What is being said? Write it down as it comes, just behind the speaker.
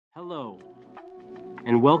Hello,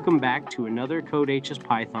 and welcome back to another CodeHS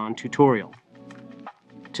Python tutorial.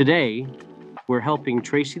 Today, we're helping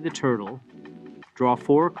Tracy the Turtle draw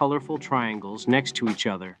 4 colorful triangles next to each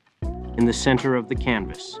other in the center of the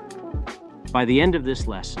canvas. By the end of this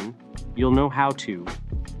lesson, you'll know how to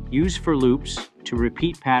use for loops to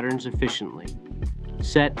repeat patterns efficiently,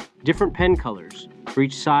 set different pen colors for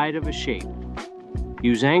each side of a shape,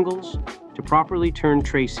 use angles to properly turn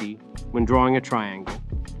Tracy when drawing a triangle,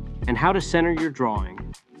 and how to center your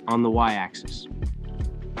drawing on the y-axis.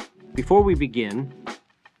 Before we begin,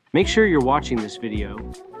 make sure you're watching this video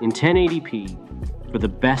in 1080p for the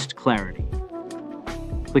best clarity.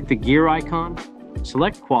 Click the gear icon,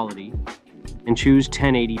 select Quality, and choose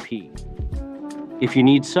 1080p. If you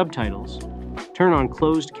need subtitles, turn on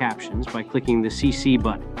closed captions by clicking the CC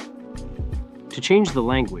button. To change the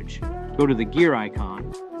language, go to the gear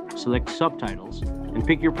icon, select Subtitles, and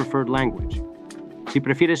pick your preferred language. Si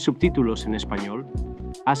prefieres subtítulos en español,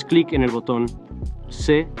 haz clic en el botón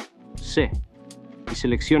C y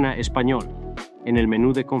selecciona Español en el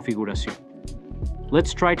menú de configuración.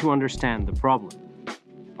 Let's try to understand the problem.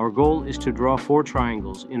 Our goal is to draw 4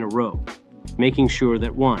 triangles in a row, making sure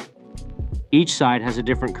that 1. Each side has a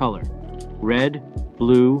different color, red,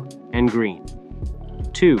 blue, and green.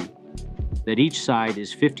 2. That each side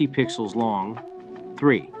is 50 pixels long.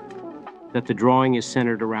 3. That the drawing is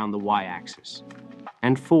centered around the y-axis.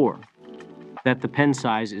 And 4. That the pen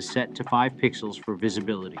size is set to 5 pixels for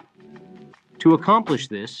visibility. To accomplish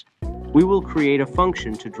this, we will create a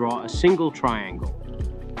function to draw a single triangle,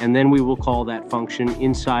 and then we will call that function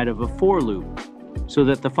inside of a for loop so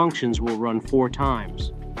that the functions will run 4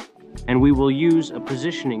 times. And we will use a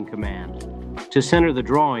positioning command to center the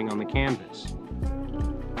drawing on the canvas.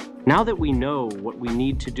 Now that we know what we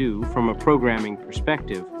need to do from a programming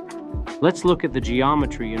perspective, let's look at the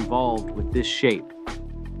geometry involved with this shape.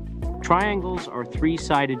 Triangles are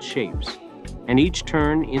 3-sided shapes, and each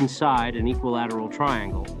turn inside an equilateral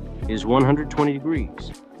triangle is 120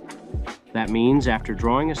 degrees. That means after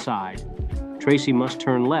drawing a side, Tracy must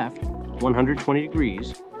turn left 120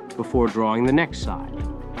 degrees before drawing the next side.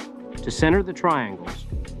 To center the triangles,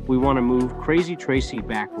 we want to move Crazy Tracy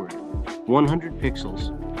backward 100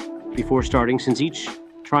 pixels before starting, since each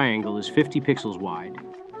triangle is 50 pixels wide,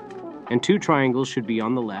 and 2 triangles should be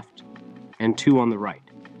on the left and 2 on the right.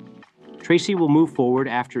 Tracy will move forward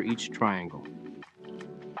after each triangle.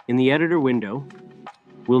 In the editor window,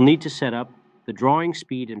 we'll need to set up the drawing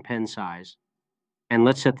speed and pen size, and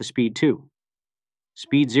let's set the speed too.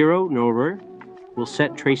 Speed 0, no error, will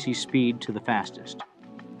set Tracy's speed to the fastest.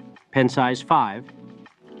 Pen size 5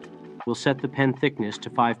 will set the pen thickness to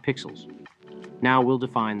 5 pixels. Now we'll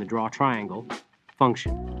define the draw triangle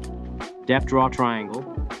function. Def draw triangle,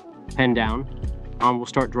 pen down, on will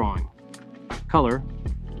start drawing. Color,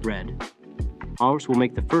 red. Ours will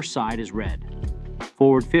make the first side as red.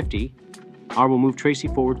 Forward 50, R will move Tracy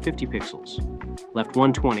forward 50 pixels. Left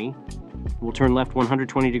 120, will turn left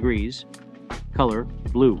 120 degrees. Color,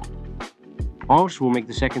 blue. Ours will make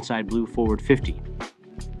the second side blue forward 50.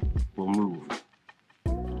 We'll move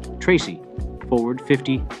Tracy forward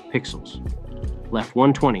 50 pixels. Left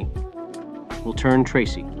 120, will turn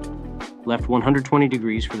Tracy left 120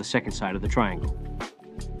 degrees for the second side of the triangle.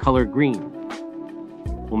 Color green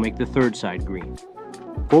will make the third side green.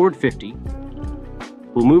 Forward 50,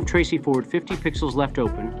 we'll move Tracy forward 50 pixels left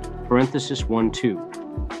open, parenthesis 1,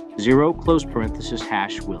 2. 0, close parenthesis,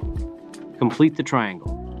 hash will. Complete the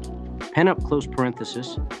triangle. Pen up, close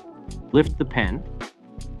parenthesis. Lift the pen.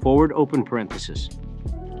 Forward open parenthesis.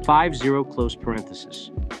 5, 0, close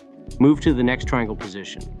parenthesis. Move to the next triangle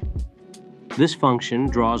position. This function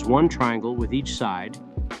draws 1 triangle with each side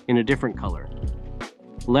in a different color.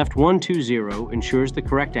 Left 1, 2, 0 ensures the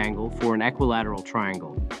correct angle for an equilateral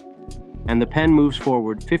triangle, and the pen moves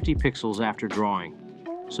forward 50 pixels after drawing,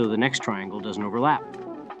 so the next triangle doesn't overlap.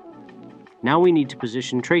 Now we need to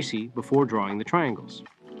position Tracy before drawing the triangles.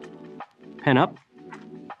 Pen up,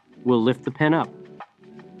 we'll lift the pen up.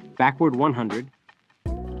 Backward 100,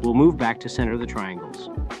 we'll move back to center the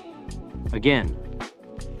triangles. Again,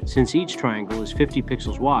 since each triangle is 50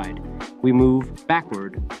 pixels wide, we move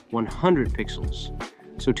backward 100 pixels.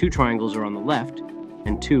 So 2 triangles are on the left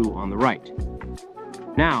and 2 on the right.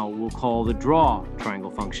 Now we'll call the draw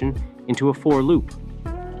triangle function into a for loop.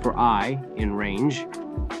 For I in range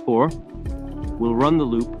 4, we'll run the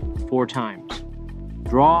loop 4 times.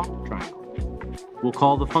 Draw triangle. We'll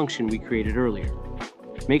call the function we created earlier.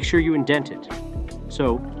 Make sure you indent it.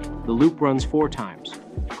 So the loop runs 4 times,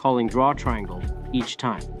 calling draw triangle each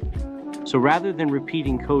time. So rather than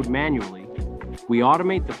repeating code manually, we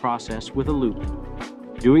automate the process with a loop.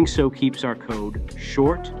 Doing so keeps our code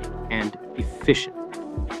short and efficient.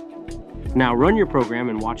 Now run your program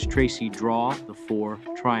and watch Tracy draw the 4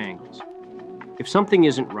 triangles. If something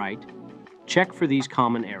isn't right, check for these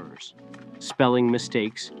common errors, spelling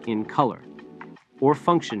mistakes in color, or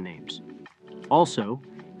function names. Also,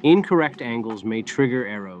 incorrect angles may trigger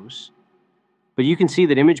arrows, but you can see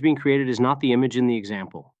that image being created is not the image in the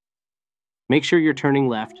example. Make sure you're turning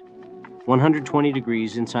left 120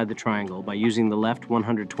 degrees inside the triangle by using the left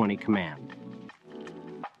 120 command.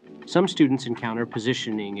 Some students encounter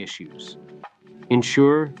positioning issues.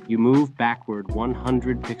 Ensure you move backward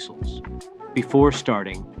 100 pixels before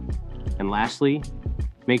starting. And lastly,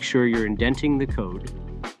 make sure you're indenting the code,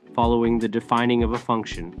 following the defining of a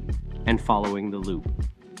function, and following the loop.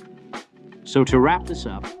 So to wrap this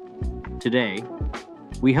up, today,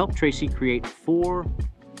 we helped Tracy create 4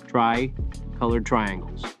 tri-colored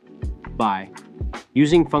triangles by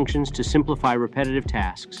using functions to simplify repetitive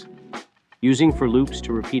tasks, using for loops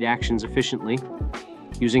to repeat actions efficiently,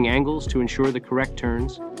 using angles to ensure the correct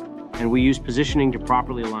turns, and we use positioning to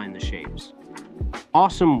properly align the shapes.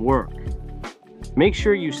 Awesome work! Make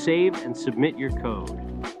sure you save and submit your code.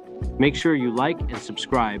 Make sure you like and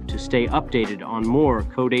subscribe to stay updated on more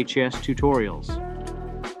CodeHS tutorials.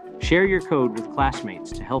 Share your code with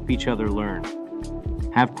classmates to help each other learn.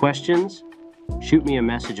 Have questions? Shoot me a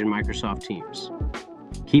message in Microsoft Teams.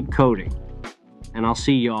 Keep coding, and I'll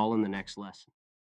see you all in the next lesson.